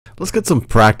Let's get some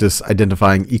practice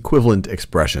identifying equivalent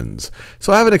expressions.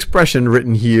 So I have an expression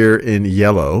written here in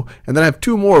yellow, and then I have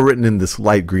two more written in this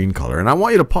light green color. And I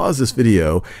want you to pause this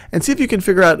video and see if you can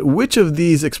figure out which of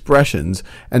these expressions,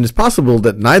 and it's possible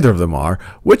that neither of them are,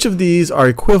 which of these are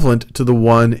equivalent to the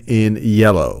one in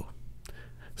yellow.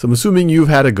 So I'm assuming you've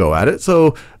had a go at it.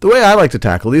 So the way I like to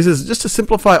tackle these is just to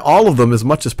simplify all of them as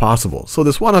much as possible. So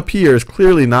this one up here is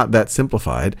clearly not that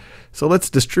simplified. So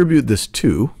let's distribute this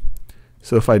 2.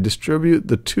 So if I distribute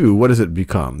the 2, what does it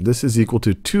become? This is equal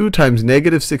to 2 times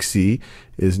negative 6c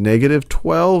is negative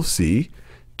 12c.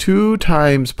 2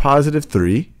 times positive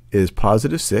 3 is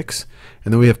positive 6.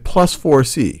 And then we have plus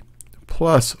 4c.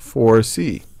 Plus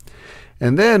 4c.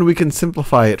 And then we can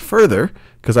simplify it further,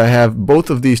 because I have both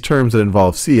of these terms that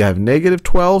involve c. I have negative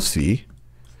 12c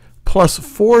plus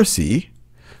 4c.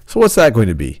 So what's that going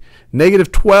to be?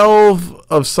 Negative 12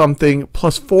 of something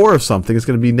plus 4 of something is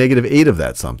going to be negative 8 of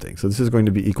that something. So this is going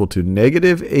to be equal to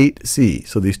negative 8c.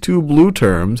 So these two blue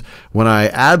terms, when I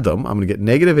add them, I'm going to get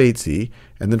negative 8c,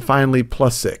 and then finally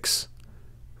plus 6.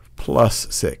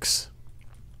 Plus 6.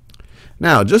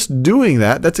 Now, just doing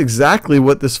that, that's exactly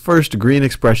what this first green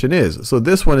expression is. So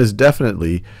this one is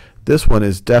definitely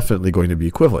going to be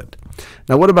equivalent.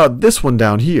 Now what about this one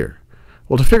down here?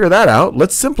 Well, to figure that out,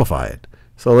 let's simplify it.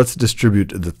 So let's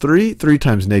distribute the 3. 3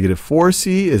 times negative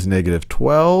 4c is negative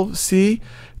 12c.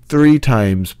 3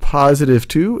 times positive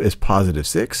 2 is positive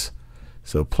 6.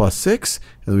 So plus 6.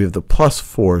 And we have the plus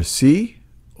 4c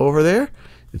over there.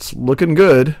 It's looking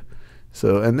good.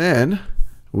 So, and then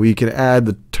we can add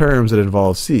the terms that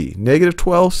involve c. Negative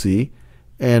 12c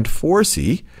and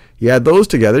 4c. You add those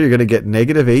together, you're going to get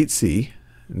negative 8c.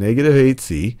 Negative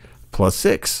 8c plus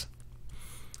 6.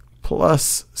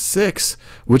 Plus 6,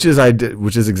 which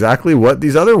is exactly what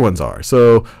these other ones are.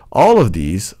 So all of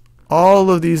these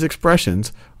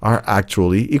expressions are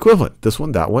actually equivalent. This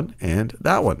one, that one, and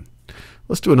that one.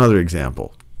 Let's do another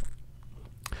example.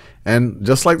 And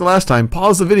just like the last time,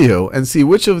 pause the video and see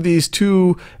which of these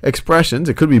two expressions,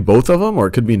 it could be both of them, or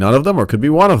it could be none of them, or it could be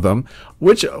one of them,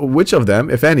 which of them,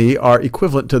 if any, are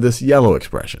equivalent to this yellow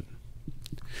expression.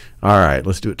 All right,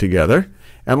 let's do it together.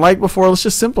 And like before, let's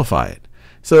just simplify it.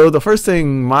 So the first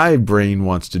thing my brain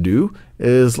wants to do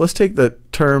is let's take the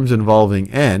terms involving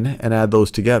n and add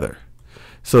those together.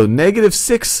 So negative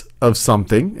 6 of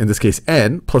something, in this case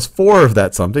n, plus 4 of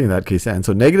that something, in that case n.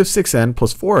 So negative 6n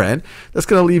plus 4n, that's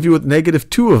going to leave you with negative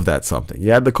 2 of that something.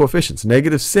 You add the coefficients.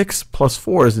 Negative 6 plus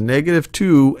 4 is negative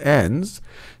 2n's.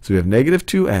 So we have negative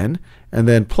 2n. And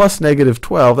then plus negative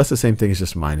 12, that's the same thing as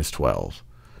just minus 12.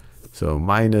 So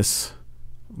minus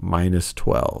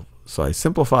 12. So I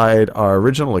simplified our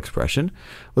original expression.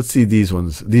 Let's see these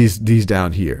ones, these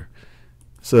down here.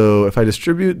 So if I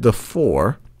distribute the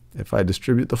 4,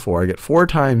 I get 4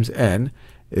 times n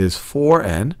is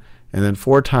 4n, and then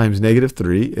 4 times negative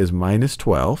 3 is minus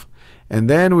 12. And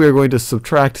then we are going to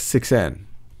subtract 6n.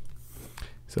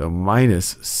 So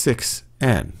minus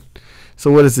 6n.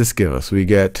 So what does this give us? We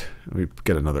get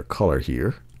another color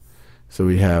here. So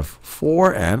we have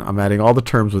 4n, I'm adding all the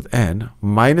terms with n,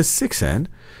 minus 6n.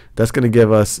 That's going to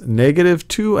give us negative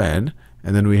 2n,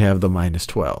 and then we have the minus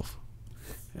 12.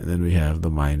 And then we have the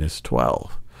minus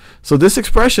 12. So this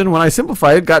expression, when I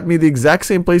simplify it, got me the exact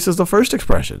same place as the first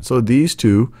expression. So these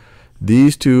two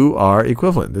are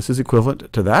equivalent. This is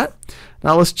equivalent to that.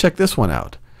 Now let's check this one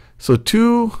out. So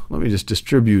 2, let me just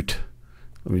distribute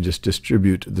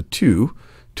the 2.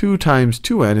 2 times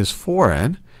 2n is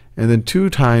 4n, and then 2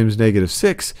 times negative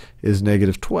 6 is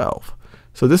negative 12.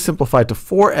 So this simplified to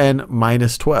 4n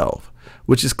minus 12,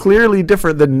 which is clearly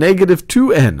different than negative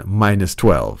 2n minus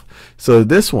 12. So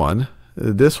this one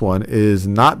is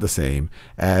not the same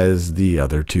as the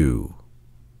other two.